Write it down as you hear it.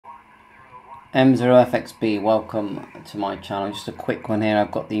M0FXB, welcome to my channel. Just a quick one here.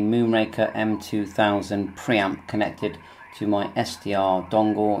 I've got the Moonraker M2000 preamp connected to my SDR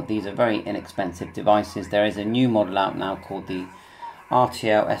dongle. These are very inexpensive devices. There is a new model out now called the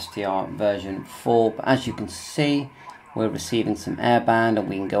RTL SDR version 4, but as you can see, we're receiving some airband, and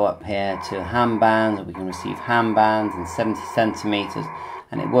we can go up here to ham bands, and we can receive ham bands in 70 centimeters,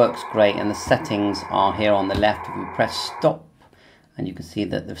 and it works great. And the settings are here on the left. If we press stop, and you can see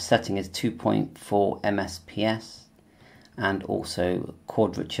that the setting is 2.4 MSPS, and also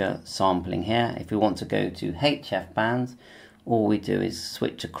quadrature sampling here. If we want to go to HF bands, all we do is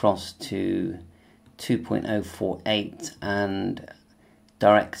switch across to 2.048 and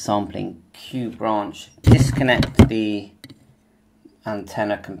direct sampling Q branch. Disconnect the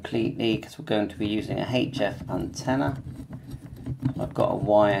antenna completely because we're going to be using a HF antenna. I've got a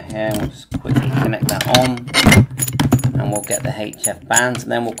wire here, we'll just quickly connect that on, and we'll get the HF bands,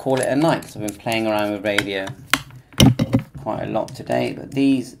 and then we'll call it a night. So I've been playing around with radio quite a lot today, but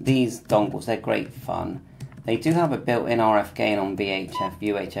these dongles, they're great fun. They do have a built-in RF gain on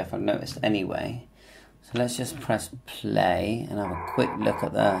VHF, I've noticed anyway. So let's just press play and have a quick look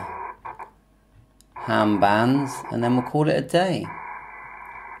at the ham bands, and then we'll call it a day.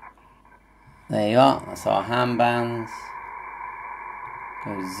 There you are, that's our ham bands.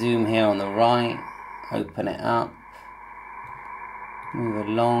 Go zoom here on the right, open it up, move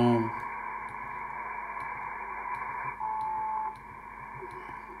along.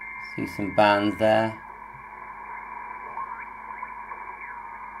 See some bands there.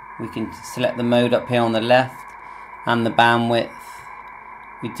 We can select the mode up here on the left and the bandwidth.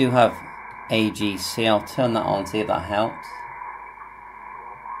 We do have AGC. I'll turn that on, see if that helps.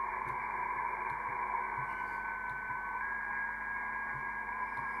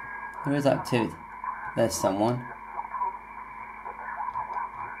 There is activity. There's someone.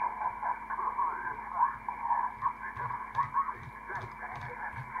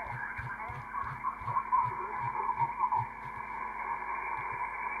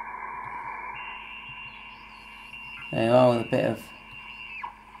 There you are with a bit of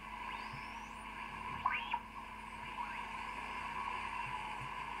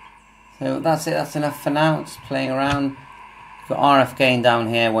so that's it, that's enough for now. Just playing around. You've got RF gain down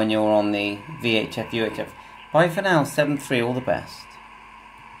here when you're on the VHF, UHF. Bye for now, 7-3, all the best.